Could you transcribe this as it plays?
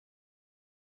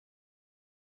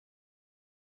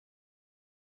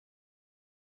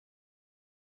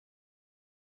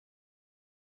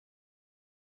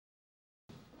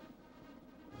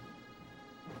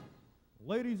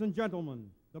Ladies and gentlemen,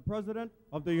 the President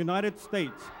of the United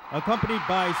States, accompanied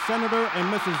by Senator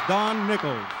and Mrs. Don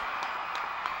Nickles.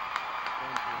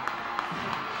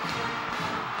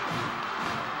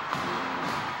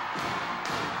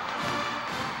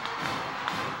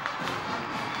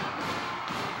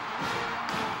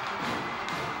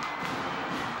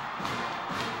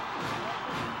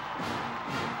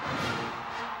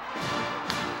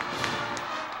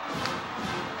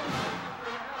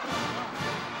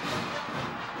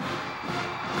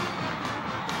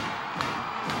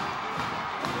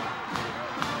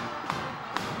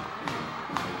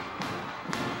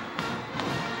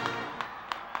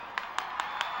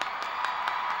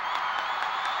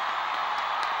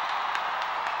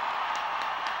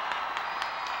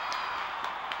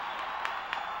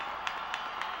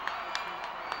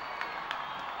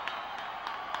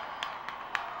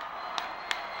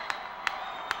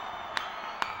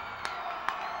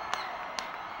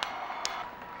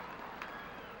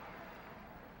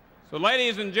 So,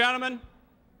 ladies and gentlemen,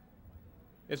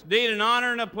 it's indeed an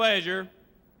honor and a pleasure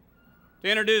to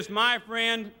introduce my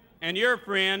friend and your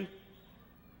friend,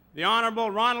 the Honorable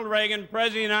Ronald Reagan, President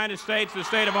of the United States of the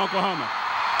state of Oklahoma.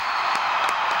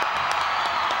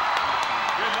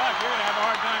 Good luck. You're going to have a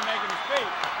hard time making a speech.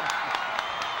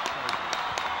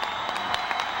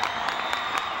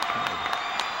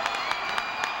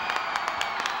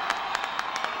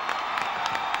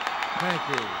 Thank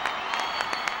you.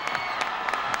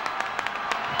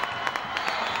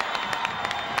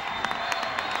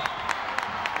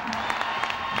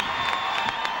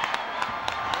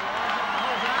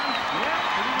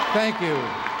 Thank you.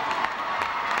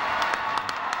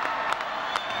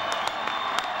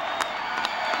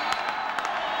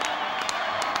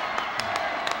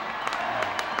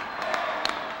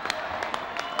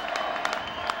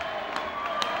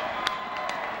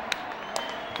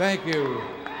 Thank you.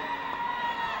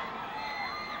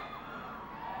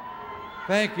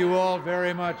 Thank you all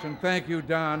very much, and thank you,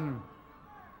 Don.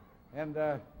 And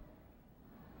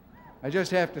I just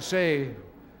have to say, with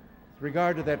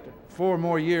regard to that 4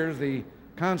 more years, the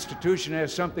Constitution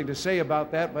has something to say about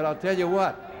that, but I'll tell you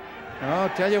what.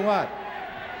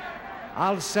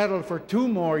 I'll settle for 2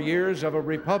 more years of a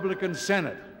Republican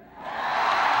Senate.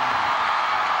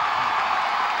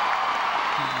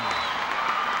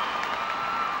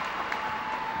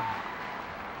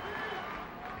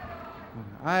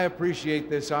 I appreciate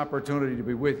this opportunity to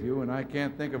be with you, and I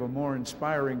can't think of a more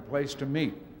inspiring place to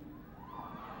meet.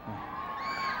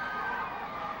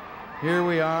 Here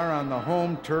we are on the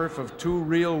home turf of 2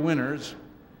 real winners,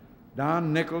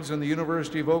 Don Nickles and the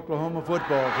University of Oklahoma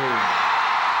football team.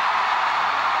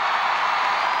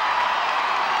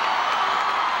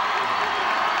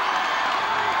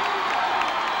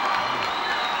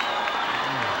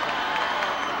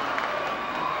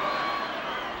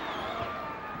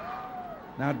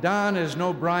 Now, Don is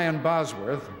no Brian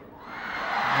Bosworth.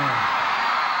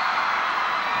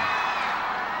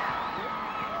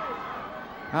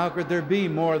 How could there be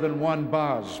more than one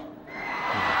Boz?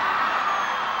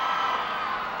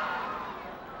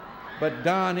 But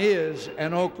Don is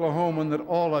an Oklahoman that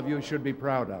all of you should be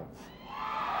proud of.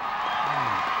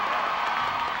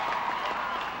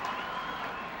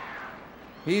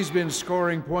 He's been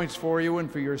scoring points for you and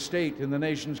for your state in the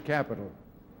nation's capital.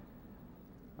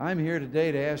 I'm here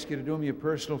today to ask you to do me a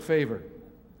personal favor.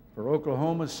 For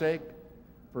Oklahoma's sake,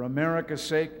 for America's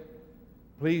sake,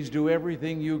 please do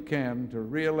everything you can to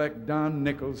re-elect Don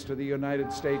Nickles to the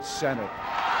United States Senate.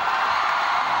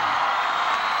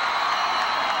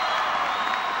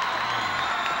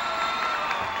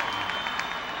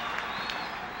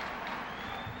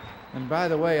 And by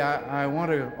the way, I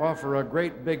want to offer a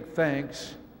great big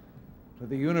thanks to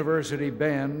the University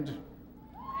Band,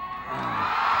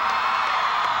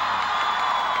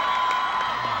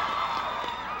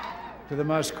 to the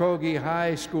Muskogee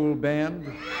High School Band,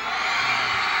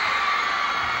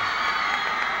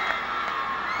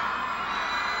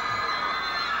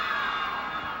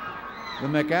 the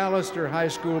McAllister High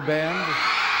School Band,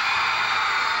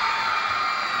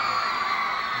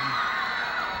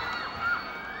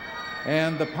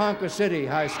 and the Ponca City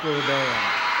High School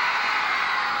Band.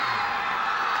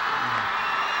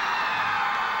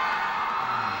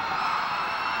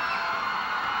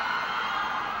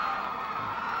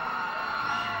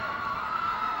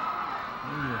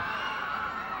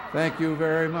 Thank you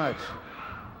very much.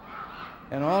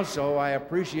 And also, I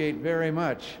appreciate very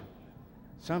much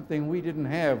something we didn't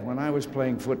have when I was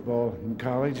playing football in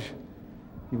college.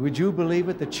 Would you believe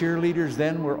it? The cheerleaders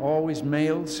then were always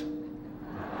males.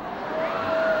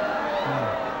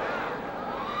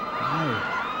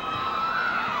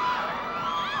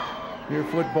 Your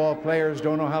football players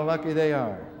don't know how lucky they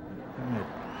are.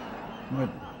 But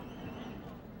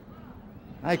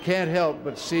I can't help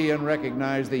but see and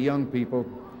recognize the young people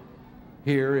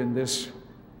here in this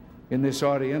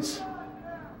audience,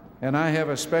 and I have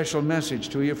a special message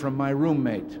to you from my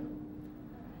roommate.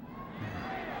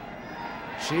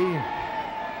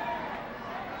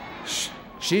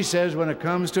 She says when it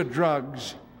comes to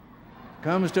drugs,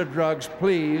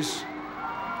 please,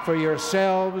 for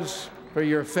yourselves, for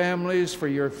your families, for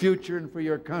your future, and for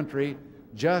your country,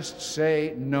 just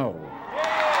say no.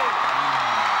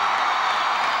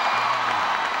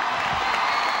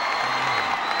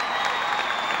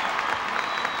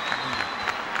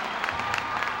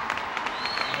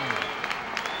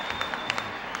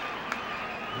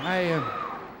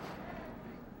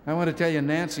 I want to tell you,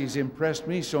 Nancy's impressed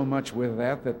me so much with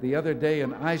that the other day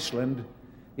in Iceland,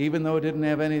 even though it didn't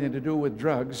have anything to do with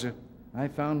drugs, I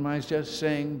found myself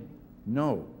saying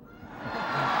no.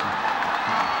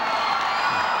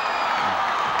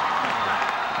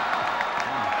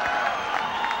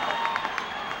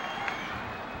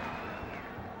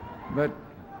 But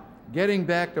getting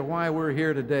back to why we're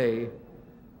here today,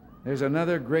 there's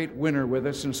another great winner with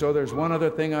us, and so there's one other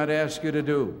thing I'd ask you to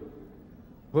do.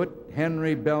 Put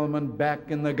Henry Bellman back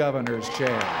in the governor's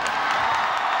chair.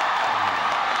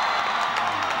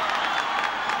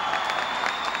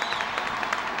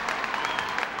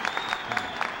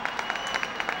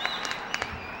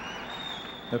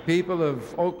 The people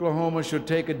of Oklahoma should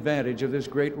take advantage of this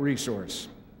great resource.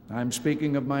 I'm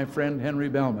speaking of my friend Henry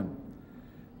Bellman.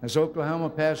 As Oklahoma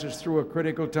passes through a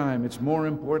critical time, it's more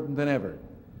important than ever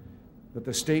that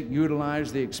the state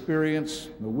utilize the experience,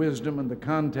 the wisdom, and the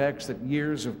contacts that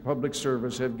years of public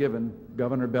service have given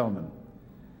Governor Bellman.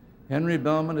 Henry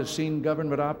Bellman has seen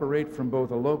government operate from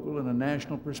both a local and a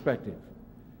national perspective.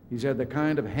 He's had the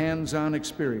kind of hands-on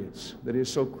experience that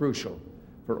is so crucial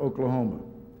for Oklahoma.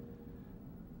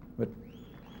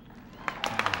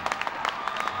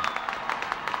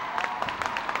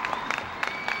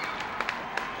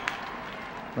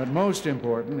 But most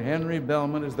important, Henry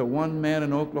Bellman is the one man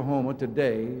in Oklahoma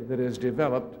today that has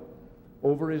developed,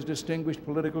 over his distinguished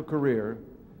political career,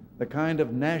 the kind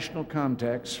of national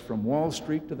contacts from Wall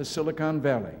Street to the Silicon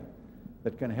Valley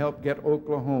that can help get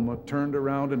Oklahoma turned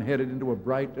around and headed into a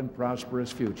bright and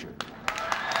prosperous future.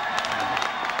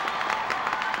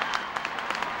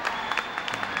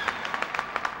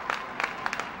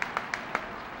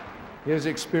 His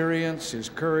experience, his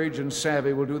courage, and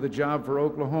savvy will do the job for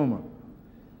Oklahoma.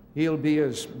 He'll be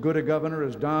as good a governor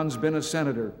as Don's been a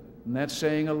senator, and that's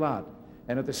saying a lot.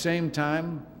 And at the same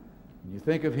time, when you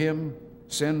think of him,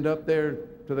 send up there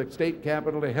to the state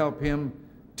capitol to help him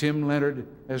Tim Leonard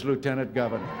as lieutenant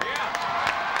governor.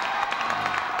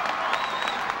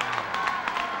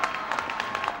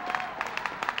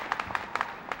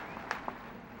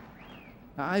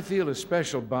 Now, I feel a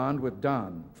special bond with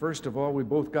Don. First of all, we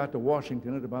both got to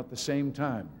Washington at about the same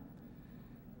time.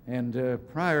 And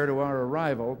prior to our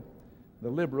arrival, the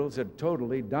liberals had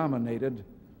totally dominated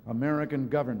American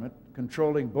government,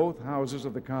 controlling both houses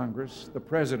of the Congress, the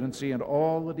presidency, and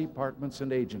all the departments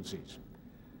and agencies.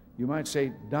 You might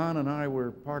say Don and I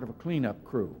were part of a cleanup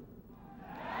crew.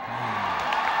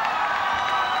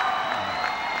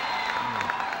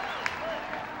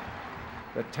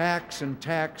 The tax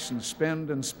and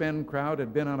spend crowd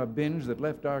had been on a binge that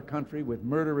left our country with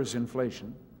murderous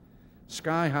inflation,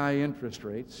 sky-high interest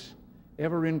rates,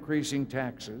 ever-increasing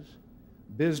taxes,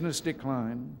 business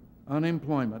decline,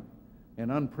 unemployment,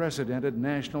 and unprecedented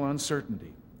national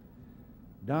uncertainty.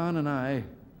 Don and I,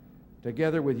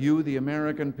 together with you, the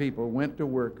American people, went to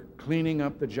work cleaning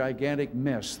up the gigantic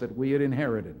mess that we had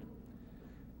inherited.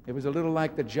 It was a little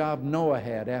like the job Noah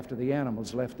had after the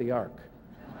animals left the ark.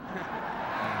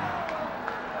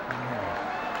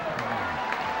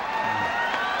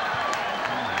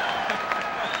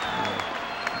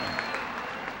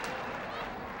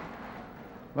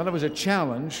 Well, it was a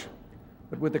challenge,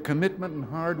 but with the commitment and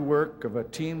hard work of a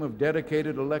team of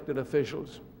dedicated elected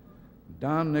officials,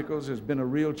 Don Nickles has been a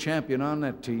real champion on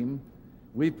that team.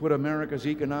 We put America's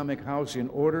economic house in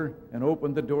order and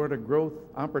opened the door to growth,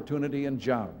 opportunity, and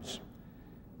jobs.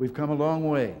 We've come a long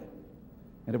way,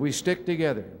 and if we stick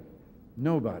together,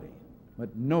 nobody,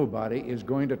 but nobody is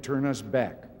going to turn us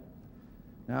back.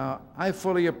 Now, I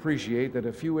fully appreciate that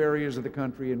a few areas of the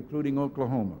country, including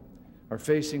Oklahoma, are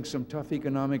facing some tough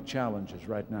economic challenges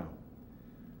right now.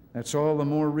 That's all the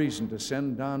more reason to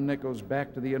send Don Nickles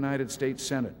back to the United States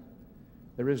Senate.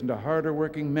 There isn't a harder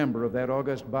working member of that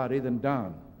august body than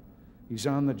Don. He's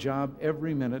on the job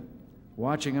every minute,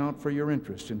 watching out for your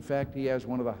interests. In fact, he has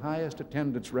one of the highest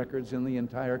attendance records in the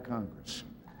entire Congress.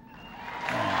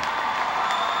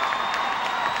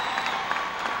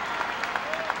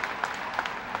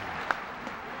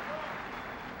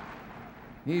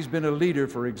 He's been a leader,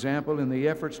 for example, in the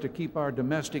efforts to keep our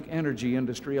domestic energy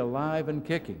industry alive and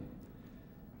kicking.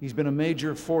 He's been a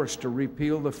major force to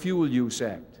repeal the Fuel Use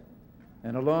Act.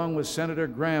 And along with Senator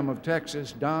Graham of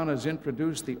Texas, Don has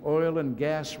introduced the Oil and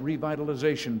Gas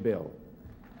Revitalization Bill.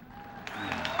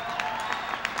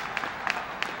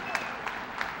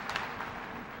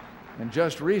 And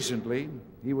just recently,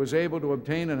 he was able to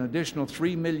obtain an additional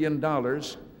 $3 million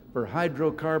for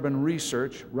hydrocarbon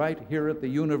research right here at the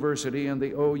university and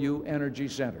the OU Energy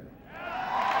Center.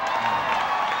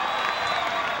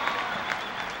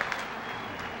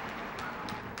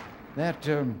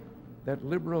 That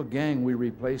liberal gang we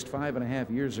replaced 5.5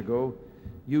 years ago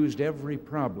used every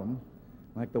problem,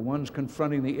 like the ones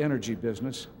confronting the energy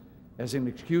business, as an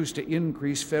excuse to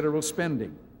increase federal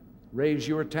spending, raise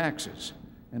your taxes,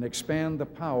 and expand the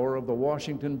power of the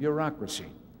Washington bureaucracy.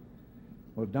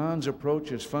 Well, Don's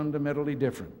approach is fundamentally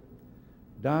different.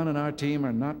 Don and our team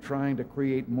are not trying to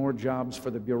create more jobs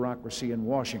for the bureaucracy in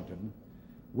Washington.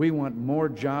 We want more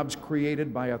jobs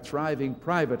created by a thriving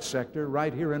private sector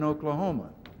right here in Oklahoma.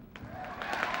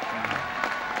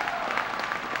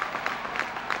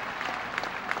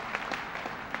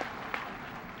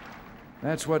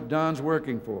 That's what Don's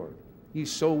working for. He's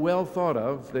so well thought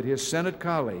of that his Senate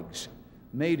colleagues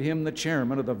made him the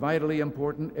chairman of the vitally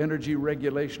important Energy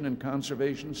Regulation and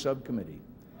Conservation Subcommittee.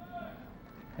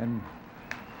 And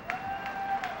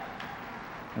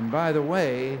by the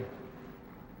way,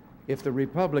 if the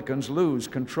Republicans lose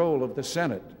control of the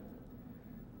Senate,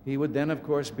 he would then, of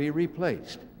course, be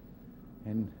replaced.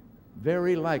 And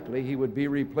very likely he would be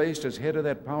replaced as head of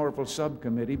that powerful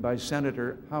subcommittee by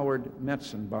Senator Howard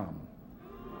Metzenbaum.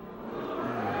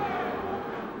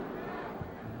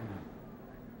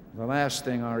 The last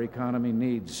thing our economy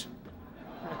needs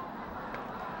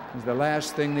is the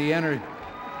last thing the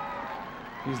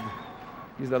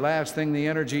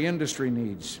energy industry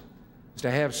needs, is to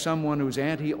have someone who's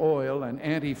anti-oil and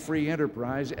anti-free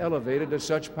enterprise elevated to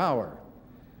such power.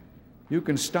 You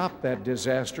can stop that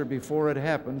disaster before it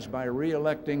happens by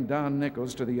re-electing Don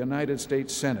Nickles to the United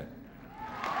States Senate.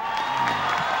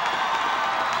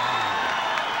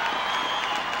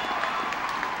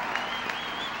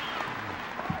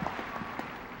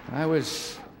 I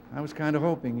was kind of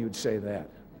hoping you'd say that.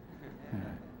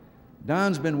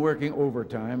 Don's been working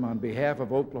overtime on behalf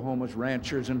of Oklahoma's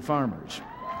ranchers and farmers.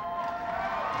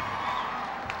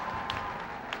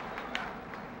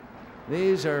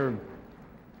 These are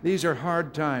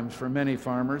hard times for many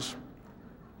farmers,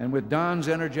 and with Don's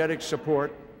energetic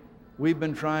support, we've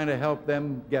been trying to help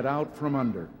them get out from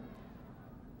under.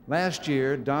 Last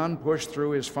year, Don pushed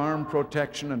through his Farm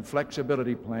Protection and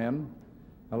Flexibility Plan,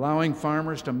 allowing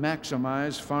farmers to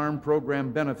maximize farm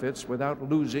program benefits without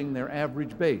losing their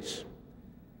average base.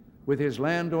 With his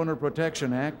Landowner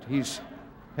Protection Act, he's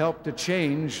helped to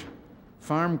change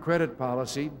farm credit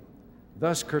policy,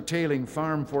 thus curtailing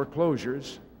farm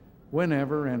foreclosures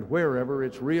whenever and wherever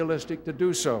it's realistic to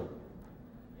do so.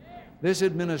 This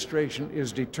administration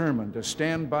is determined to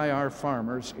stand by our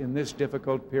farmers in this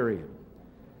difficult period.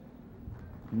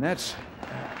 And that's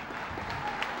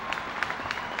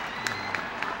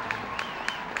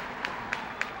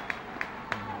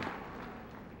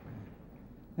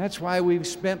why we've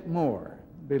spent more,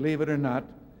 believe it or not,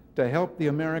 to help the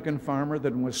American farmer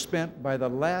than was spent by the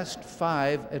last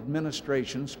 5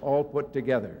 administrations all put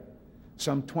together,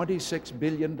 some $26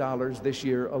 billion this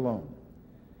year alone.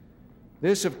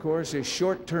 This, of course, is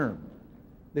short-term.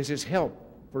 This is help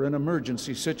for an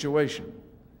emergency situation.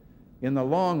 In the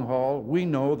long haul, we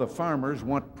know the farmers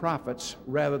want profits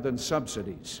rather than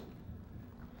subsidies.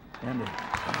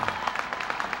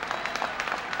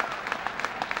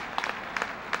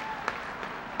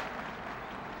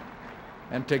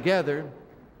 And together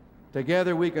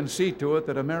we can see to it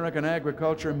that American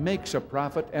agriculture makes a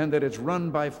profit and that it's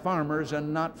run by farmers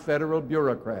and not federal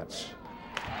bureaucrats.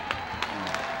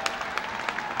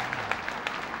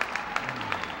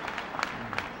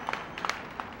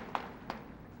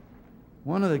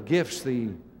 One of the gifts the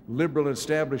liberal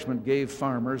establishment gave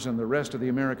farmers and the rest of the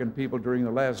American people during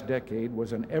the last decade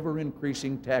was an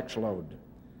ever-increasing tax load.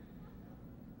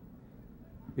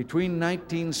 Between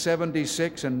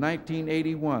 1976 and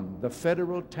 1981, the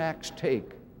federal tax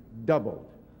take doubled.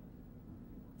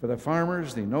 For the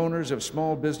farmers, the owners of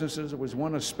small businesses, it was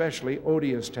one especially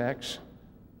odious tax,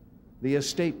 the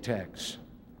estate tax.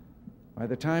 By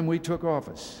the time we took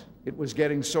office, it was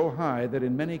getting so high that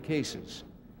in many cases,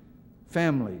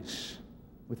 families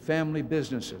with family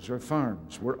businesses or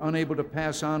farms were unable to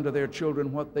pass on to their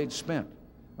children what they'd spent,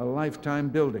 a lifetime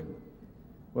building.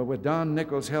 Well, with Don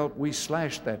Nickles' help, we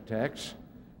slashed that tax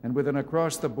And with an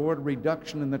across-the-board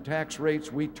reduction in the tax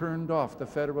rates, we turned off the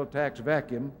federal tax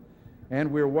vacuum,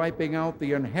 and we're wiping out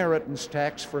the inheritance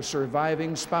tax for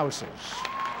surviving spouses.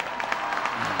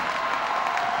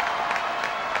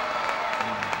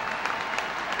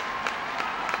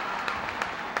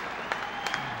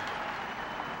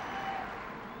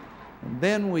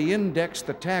 Then we indexed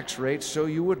the tax rates so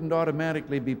you wouldn't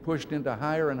automatically be pushed into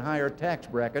higher and higher tax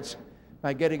brackets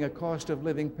by getting a cost of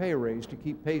living pay raise to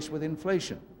keep pace with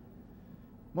inflation.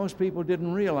 Most people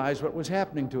didn't realize what was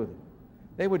happening to them.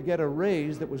 They would get a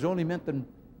raise that was only meant to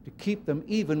keep them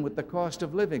even with the cost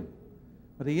of living.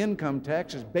 But the income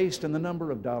tax is based on the number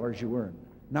of dollars you earn,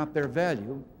 not their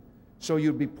value. So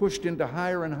you'd be pushed into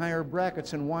higher and higher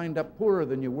brackets and wind up poorer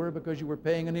than you were because you were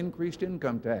paying an increased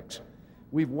income tax.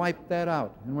 We've wiped that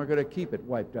out, and we're going to keep it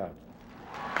wiped out.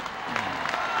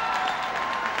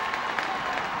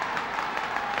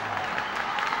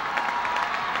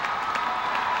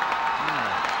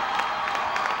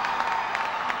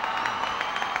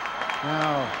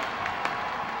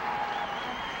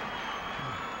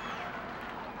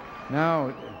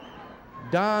 Now,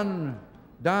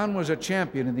 Don was a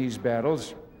champion in these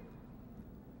battles,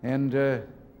 and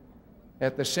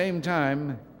at the same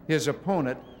time, his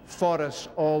opponent fought us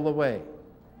all the way.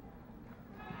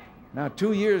 Now,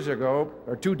 2 days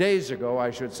ago,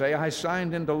 I should say, I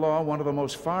signed into law one of the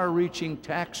most far-reaching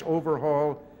tax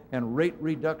overhaul and rate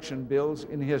reduction bills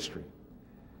in history.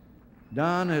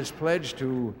 Don has pledged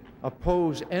to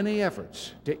oppose any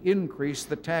efforts to increase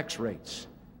the tax rates,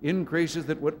 increases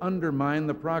that would undermine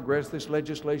the progress this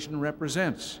legislation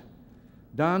represents.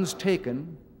 Don's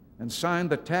taken and signed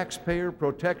the Taxpayer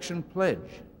Protection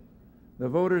Pledge. The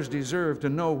voters deserve to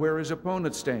know where his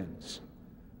opponent stands.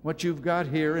 What you've got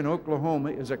here in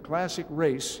Oklahoma is a classic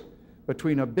race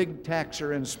between a big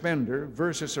taxer and spender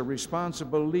versus a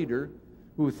responsible leader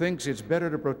who thinks it's better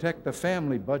to protect the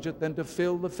family budget than to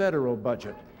fill the federal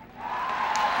budget.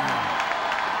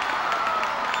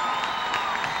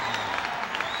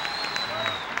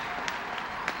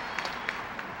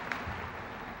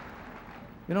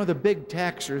 You know, the big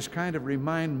taxers kind of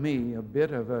remind me a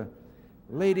bit of a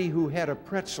lady who had a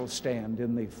pretzel stand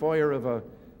in the foyer of a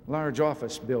large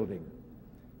office building.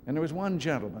 And there was one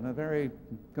gentleman, a very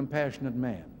compassionate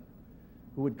man,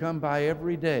 who would come by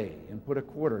every day and put a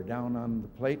quarter down on the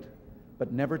plate,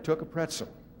 but never took a pretzel.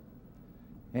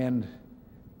 And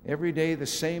every day the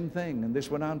same thing, and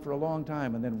this went on for a long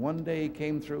time. And then one day he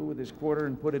came through with his quarter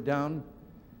and put it down,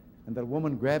 and the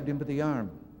woman grabbed him by the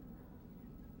arm.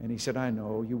 And he said, "I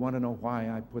know, you want to know why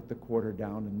I put the quarter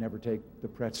down and never take the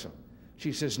pretzel."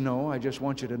 She says, "No, I just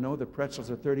want you to know the pretzels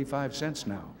are 35 cents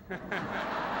now."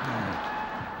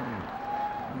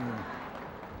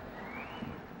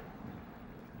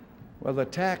 Well, the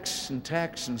tax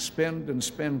and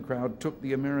spend crowd took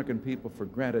the American people for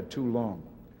granted too long.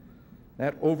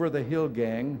 That over-the-hill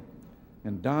gang,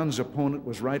 and Don's opponent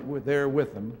was right there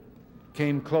with them,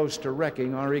 came close to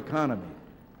wrecking our economy.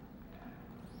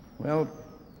 Well,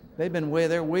 they've been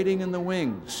waiting in the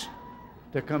wings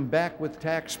to come back with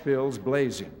tax bills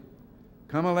blazing.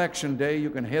 Come election day, you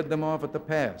can head them off at the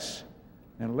pass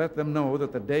and let them know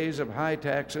that the days of high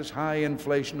taxes, high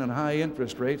inflation, and high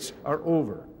interest rates are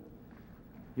over.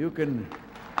 You can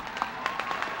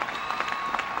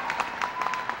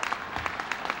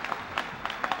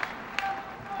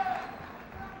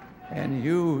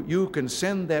you can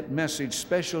send that message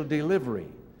special delivery.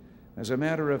 As a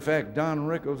matter of fact, Don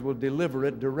Nickles will deliver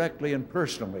it directly and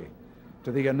personally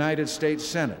to the United States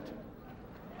Senate.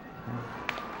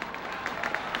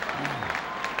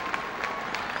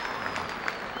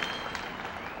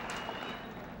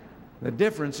 The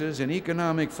differences in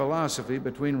economic philosophy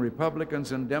between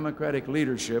Republicans and Democratic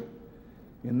leadership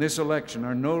in this election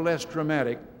are no less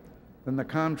dramatic than the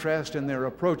contrast in their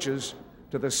approaches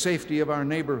to the safety of our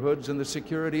neighborhoods and the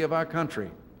security of our country.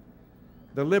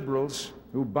 The liberals,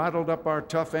 who bottled up our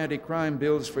tough anti-crime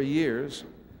bills for years,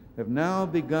 have now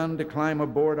begun to climb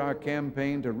aboard our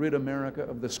campaign to rid America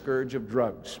of the scourge of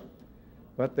drugs.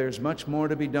 But there's much more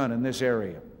to be done in this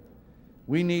area.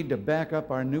 We need to back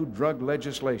up our new drug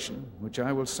legislation, which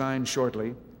I will sign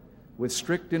shortly, with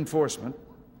strict enforcement,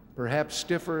 perhaps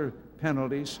stiffer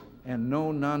penalties, and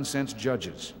no-nonsense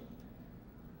judges.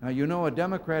 Now, you know, a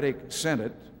Democratic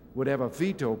Senate would have a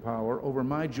veto power over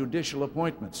my judicial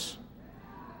appointments.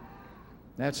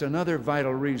 That's another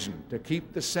vital reason to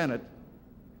keep the Senate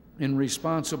in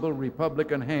responsible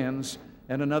Republican hands,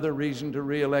 and another reason to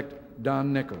re-elect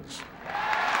Don Nickles.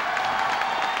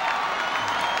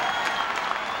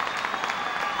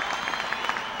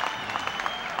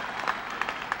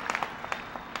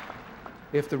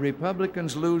 If the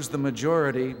Republicans lose the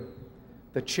majority,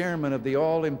 the chairman of the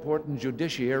all-important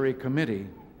Judiciary Committee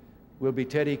will be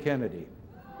Teddy Kennedy.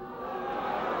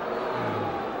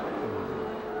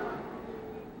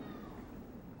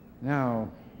 Now,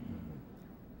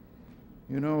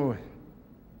 you know,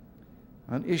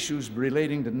 on issues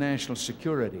relating to national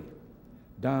security,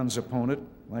 Don's opponent,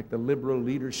 like the liberal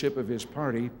leadership of his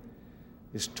party,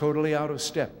 is totally out of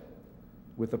step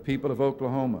with the people of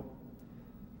Oklahoma.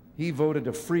 He voted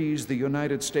to freeze the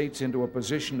United States into a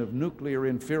position of nuclear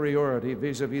inferiority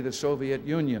vis-a-vis the Soviet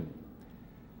Union.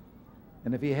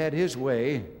 And if he had his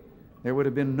way, there would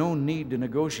have been no need to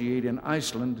negotiate in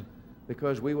Iceland,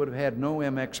 because we would have had no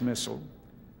MX missile.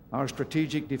 Our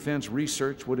strategic defense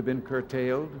research would have been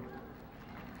curtailed.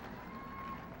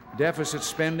 Deficit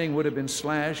spending would have been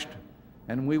slashed,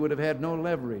 and we would have had no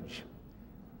leverage.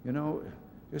 You know,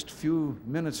 just a few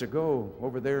minutes ago,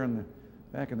 over there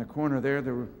back in the corner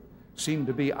there seemed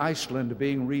to be Iceland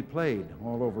being replayed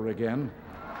all over again.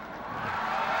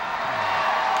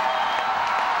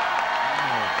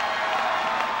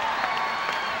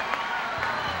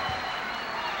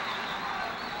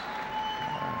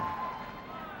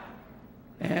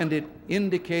 And it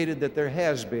indicated that there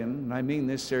has been, and I mean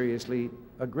this seriously,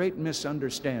 a great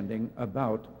misunderstanding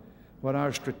about what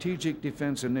our Strategic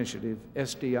Defense Initiative,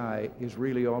 SDI, is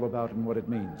really all about and what it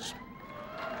means.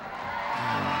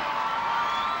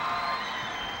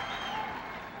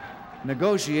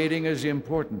 Negotiating is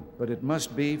important, but it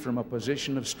must be from a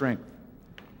position of strength.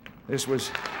 This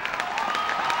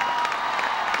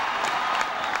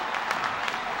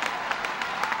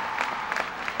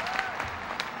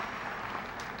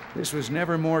was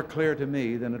never more clear to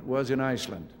me than it was in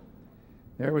Iceland.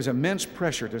 There was immense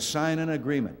pressure to sign an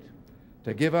agreement,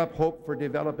 to give up hope for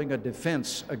developing a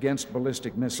defense against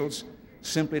ballistic missiles,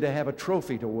 simply to have a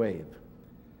trophy to wave.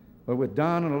 But with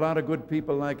Don and a lot of good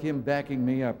people like him backing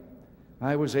me up,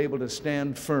 I was able to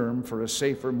stand firm for a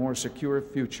safer, more secure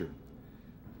future.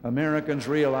 Americans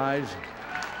realize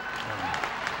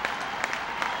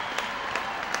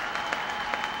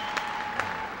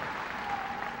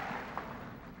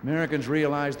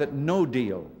that no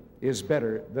deal is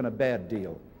better than a bad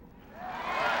deal.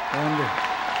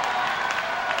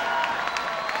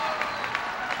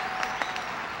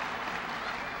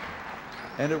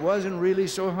 And it wasn't really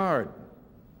so hard.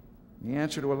 The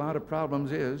answer to a lot of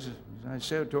problems is,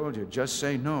 as I told you, just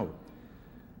say no.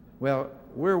 Well,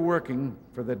 we're working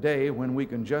for the day when we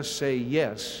can just say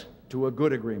yes to a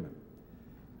good agreement.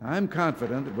 I'm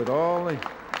confident that with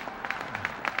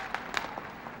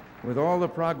all the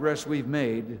progress we've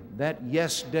made, that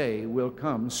yes day will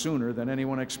come sooner than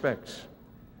anyone expects.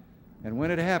 And when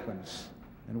it happens,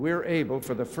 and we're able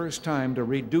for the first time to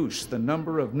reduce the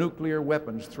number of nuclear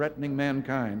weapons threatening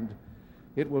mankind,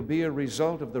 it will be a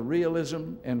result of the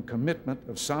realism and commitment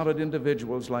of solid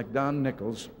individuals like Don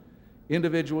Nickles,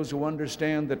 individuals who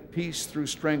understand that peace through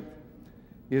strength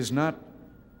is not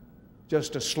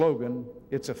just a slogan,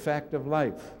 it's a fact of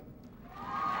life.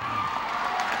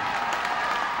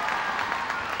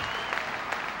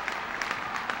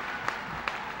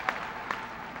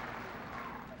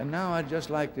 And now I'd just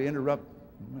like to interrupt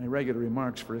my regular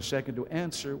remarks for a second to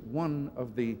answer one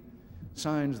of the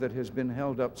signs that has been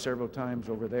held up several times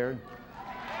over there.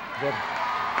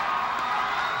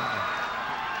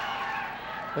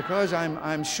 Because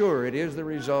I'm sure it is the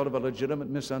result of a legitimate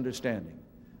misunderstanding.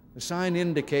 The sign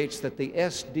indicates that the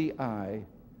SDI,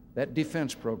 that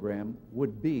defense program,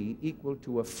 would be equal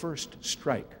to a first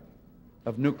strike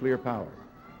of nuclear power.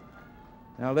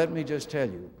 Now let me just tell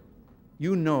you,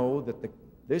 you know that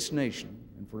this nation,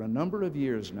 and for a number of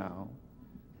years now,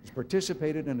 has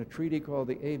participated in a treaty called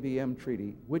the ABM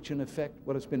Treaty, which in effect,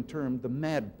 what has been termed the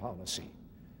MAD policy,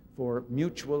 for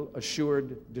mutual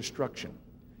assured destruction.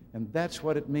 And that's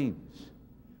what it means,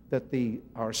 that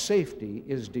our safety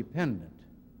is dependent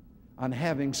on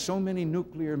having so many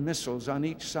nuclear missiles on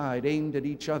each side aimed at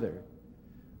each other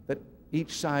that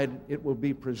each side, it will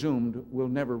be presumed, will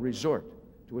never resort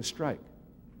to a strike.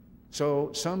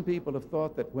 So some people have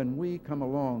thought that when we come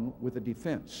along with a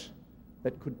defense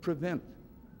that could prevent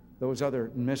those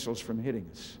other missiles from hitting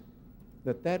us,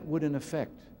 that would in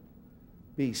effect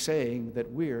be saying that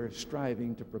we're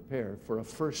striving to prepare for a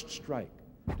first strike,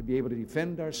 to be able to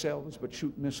defend ourselves but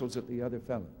shoot missiles at the other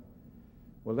fellow.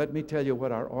 Well, let me tell you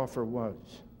what our offer was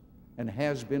and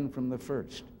has been from the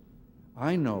first.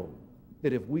 I know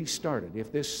that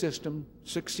if this system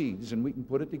succeeds and we can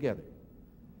put it together,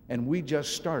 and we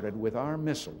just started with our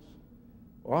missiles,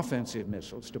 offensive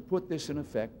missiles, to put this in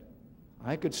effect,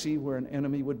 I could see where an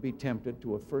enemy would be tempted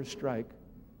to a first strike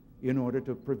in order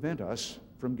to prevent us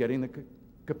from getting the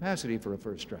capacity for a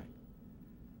first strike.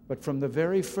 But from the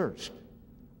very first,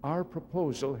 our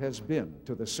proposal has been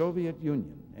to the Soviet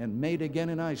Union and made again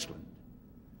in Iceland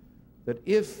that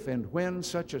if and when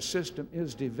such a system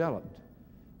is developed,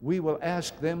 we will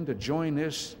ask them to join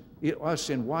us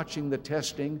in watching the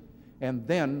testing, and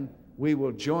then we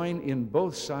will join in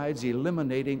both sides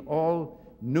eliminating all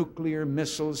nuclear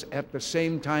missiles at the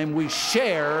same time we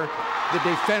share the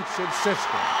defensive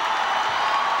system.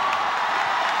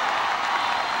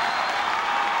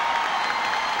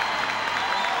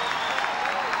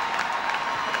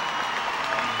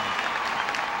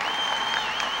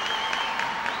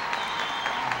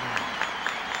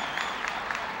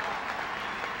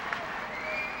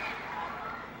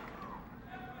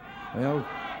 Well,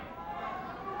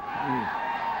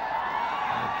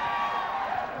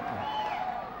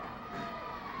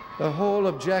 the whole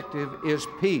objective is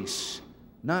peace,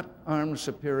 not armed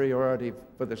superiority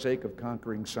for the sake of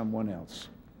conquering someone else.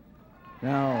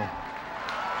 Now,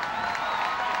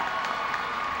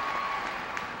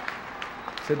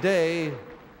 today,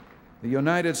 the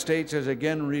United States has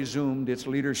again resumed its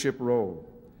leadership role.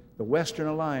 The Western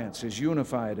Alliance is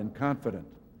unified and confident.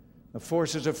 The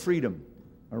forces of freedom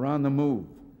are on the move.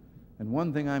 And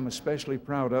one thing I'm especially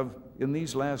proud of, in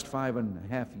these last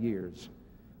 5.5 years,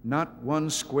 not one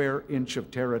square inch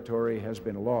of territory has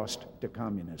been lost to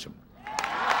communism.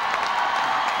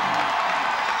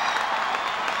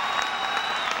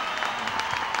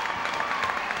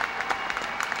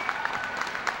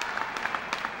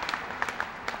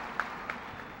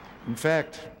 In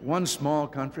fact, one small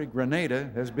country, Grenada,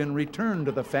 has been returned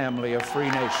to the family of free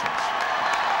nations.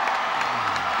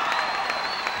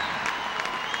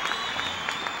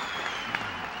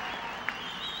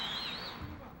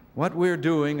 What we're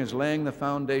doing is laying the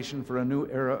foundation for a new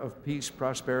era of peace,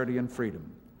 prosperity, and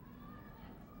freedom.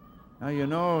 Now, you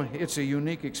know, it's a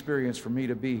unique experience for me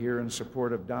to be here in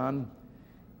support of Don.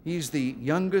 He's the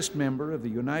youngest member of the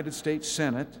United States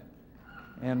Senate,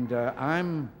 and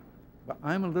I'm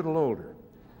a little older.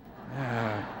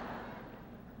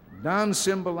 Don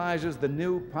symbolizes the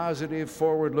new, positive,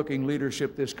 forward-looking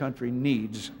leadership this country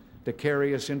needs to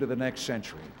carry us into the next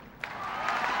century.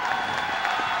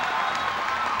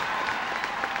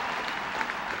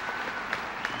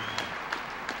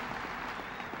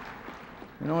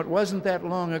 You know, it wasn't that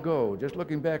long ago, just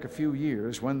looking back a few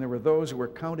years, when there were those who were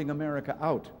counting America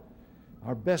out.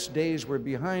 Our best days were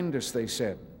behind us, they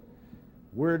said.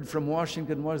 Word from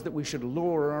Washington was that we should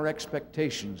lower our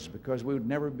expectations because we would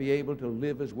never be able to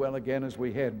live as well again as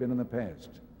we had been in the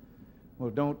past. Well,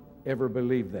 don't ever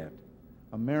believe that.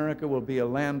 America will be a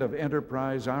land of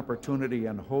enterprise, opportunity,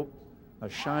 and hope, a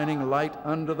shining light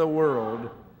unto the world,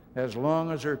 as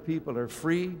long as her people are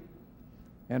free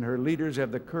and her leaders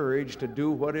have the courage to do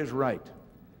what is right.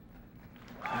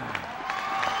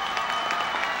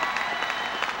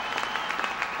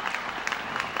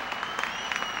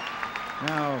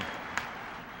 Now,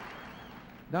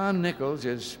 Don Nickles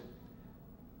is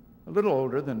a little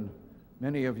older than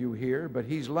many of you here, but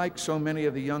he's like so many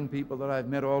of the young people that I've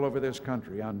met all over this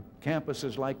country, on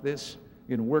campuses like this,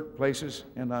 in workplaces,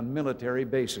 and on military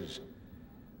bases.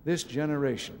 This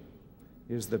generation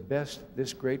is the best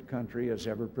this great country has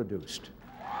ever produced.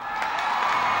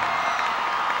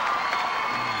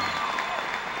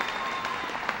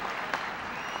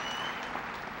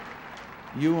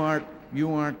 You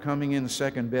aren't coming in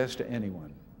second best to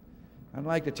anyone. I'd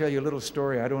like to tell you a little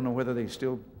story. I don't know whether they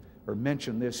still or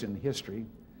mention this in history.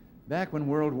 Back when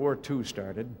World War II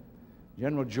started,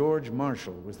 General George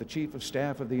Marshall was the Chief of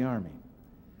Staff of the Army.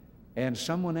 And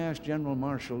someone asked General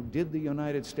Marshall, did the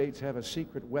United States have a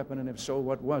secret weapon, and if so,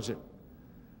 what was it?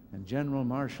 And General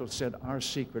Marshall said, our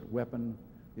secret weapon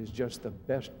is just the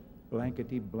best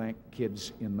blankety-blank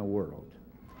kids in the world.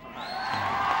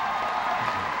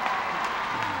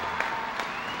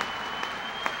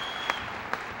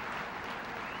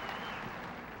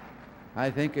 I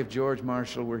think if George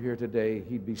Marshall were here today,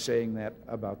 he'd be saying that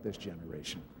about this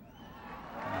generation.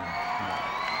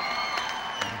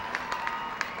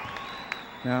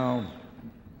 Now,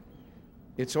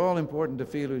 it's all important to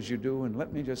feel as you do, and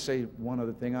let me just say one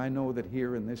other thing. I know that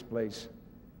here in this place,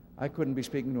 I couldn't be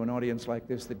speaking to an audience like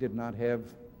this that did not have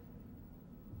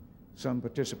some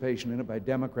participation in it by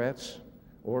Democrats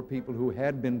or people who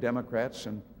had been Democrats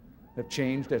and have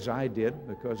changed, as I did,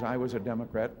 because I was a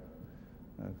Democrat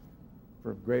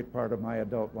for a great part of my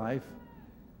adult life.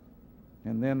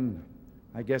 And then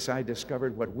I guess I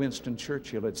discovered what Winston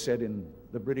Churchill had said in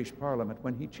the British Parliament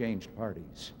when he changed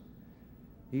parties.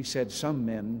 He said, some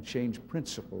men change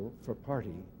principle for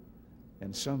party,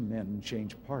 and some men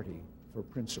change party for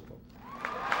principle.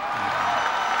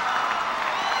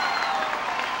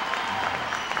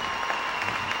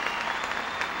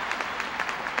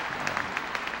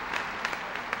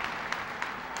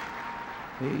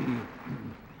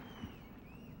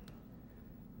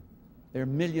 There are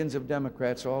millions of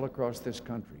Democrats all across this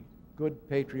country, good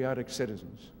patriotic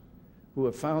citizens, who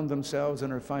have found themselves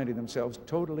and are finding themselves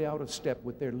totally out of step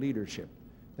with their leadership.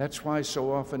 That's why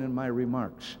so often in my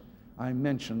remarks I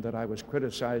mentioned that I was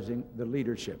criticizing the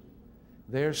leadership.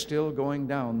 They're still going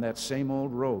down that same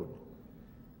old road.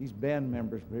 These band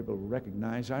members were able to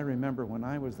recognize, I remember when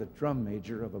I was the drum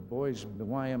major of a boys'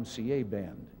 YMCA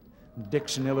band in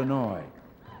Dixon, Illinois,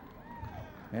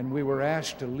 and we were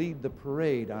asked to lead the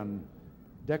parade on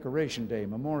Decoration Day,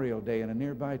 Memorial Day in a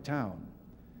nearby town.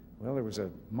 Well, there was a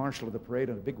marshal of the parade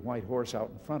on a big white horse out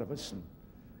in front of us, and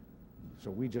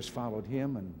so we just followed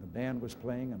him, and the band was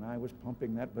playing, and I was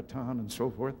pumping that baton and so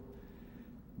forth.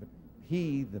 But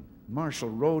he, the marshal,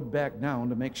 rode back down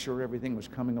to make sure everything was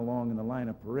coming along in the line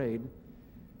of parade,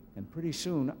 and pretty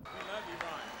soon... We love you,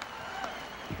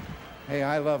 Ron. Hey,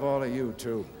 I love all of you,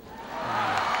 too.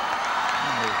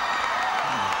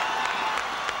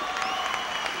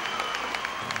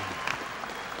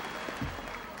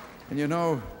 And you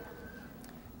know,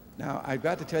 now I've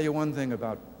got to tell you one thing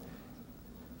about,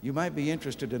 you might be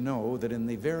interested to know that in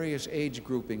the various age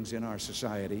groupings in our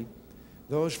society,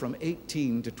 those from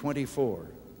 18 to 24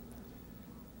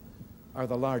 are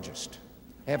the largest,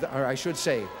 or I should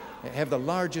say, have the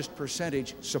largest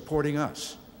percentage supporting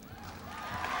us.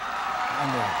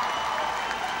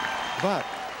 But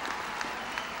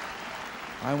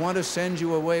I want to send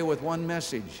you away with one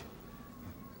message.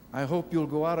 I hope you'll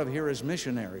go out of here as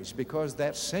missionaries, because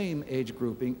that same age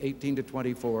grouping, 18 to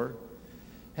 24,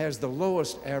 has the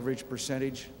lowest average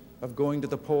percentage of going to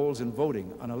the polls and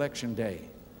voting on election day.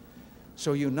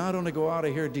 So you not only go out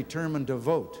of here determined to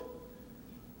vote,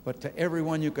 but to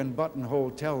everyone you can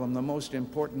buttonhole, tell them the most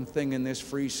important thing in this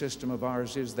free system of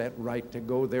ours is that right to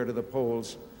go there to the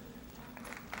polls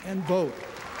and vote.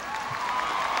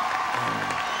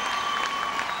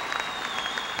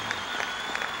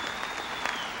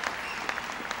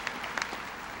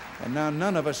 And now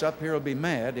none of us up here will be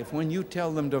mad if when you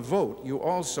tell them to vote, you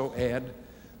also add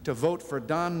to vote for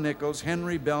Don Nickles,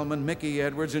 Henry Bellman, Mickey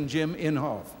Edwards, and Jim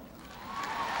Inhofe.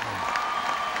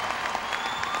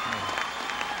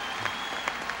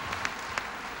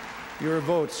 Your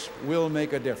votes will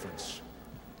make a difference.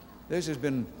 This has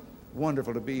been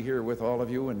wonderful to be here with all of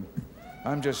you, and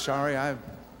I'm just sorry I've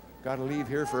got to leave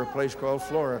here for a place called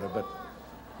Florida, but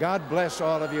God bless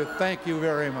all of you. Thank you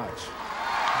very much.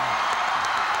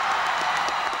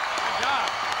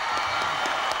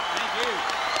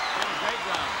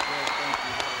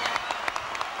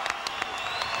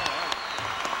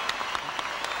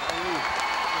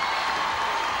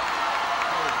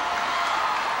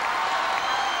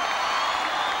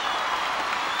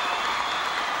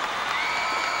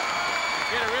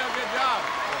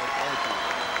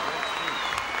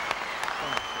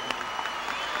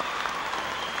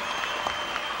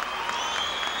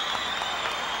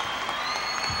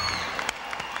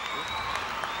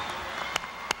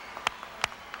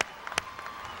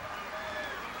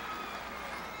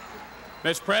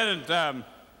 Mr. President,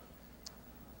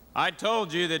 I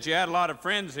told you that you had a lot of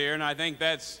friends here, and I think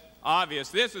that's obvious.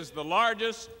 This is the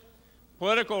largest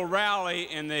political rally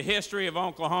in the history of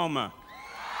Oklahoma.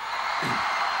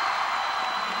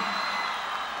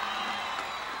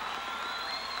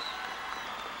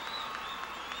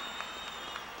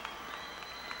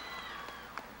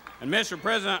 And Mr.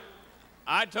 President,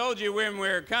 I told you when we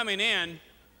were coming in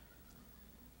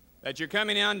that you're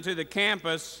coming onto the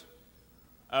campus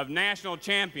of national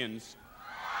champions.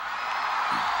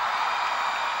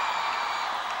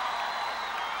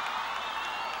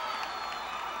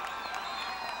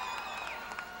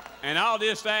 And I'll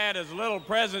just add as a little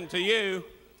present to you,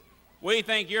 we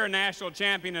think you're a national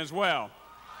champion as well.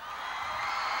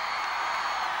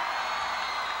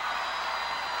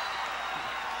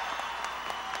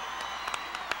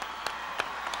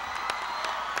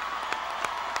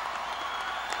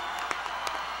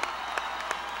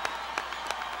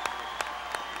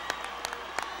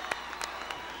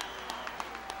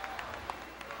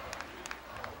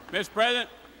 Mr. President,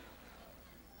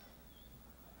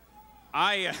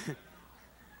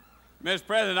 Mr.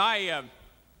 President,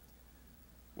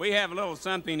 we have a little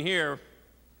something here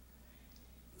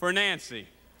for Nancy,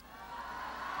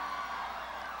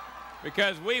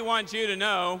 because we want you to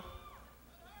know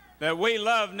that we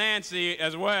love Nancy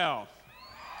as well.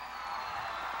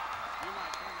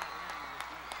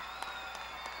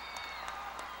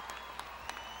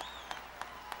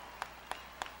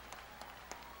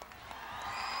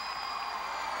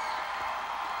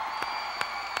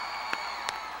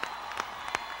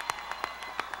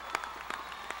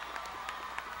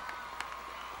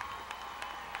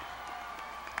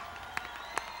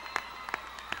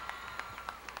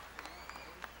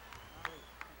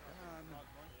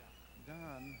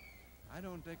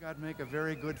 don't think I'd make a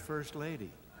very good first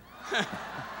lady.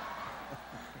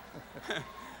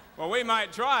 Well, we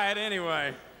might try it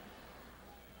anyway.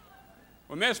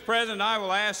 Well, Mr. President, I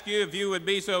will ask you if you would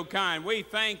be so kind. We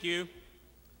thank you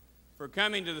for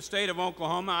coming to the state of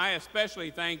Oklahoma. I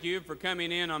especially thank you for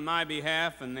coming in on my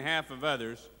behalf and the behalf of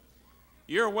others.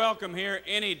 You're welcome here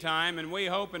anytime, and we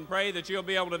hope and pray that you'll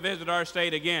be able to visit our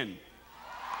state again.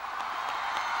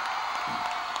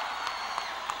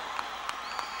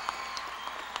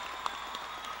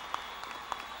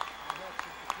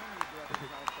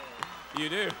 You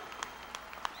do.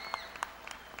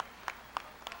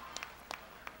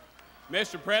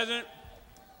 Mr. President,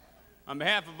 on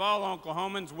behalf of all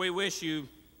Oklahomans, we wish you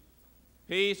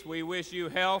peace. We wish you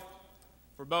health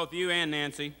for both you and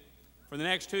Nancy for the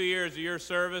next 2 years of your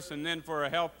service, and then for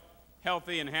a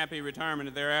healthy and happy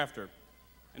retirement thereafter.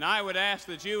 And I would ask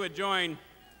that you would join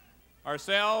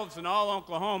ourselves and all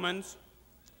Oklahomans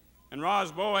and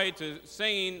Roz Bowie to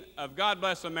singing of God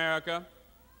Bless America,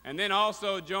 and then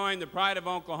also join the Pride of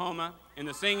Oklahoma in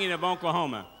the singing of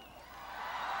Oklahoma.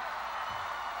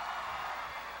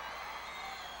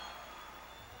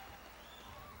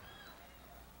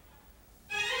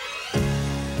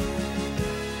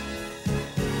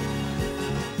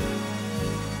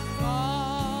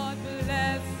 God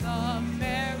bless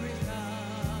America,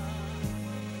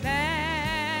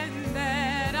 land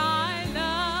that I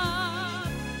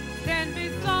love. Stand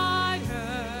beside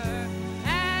her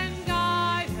and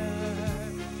guide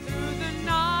her through the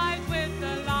night with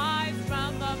the lights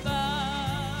from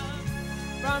above.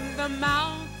 From the mountains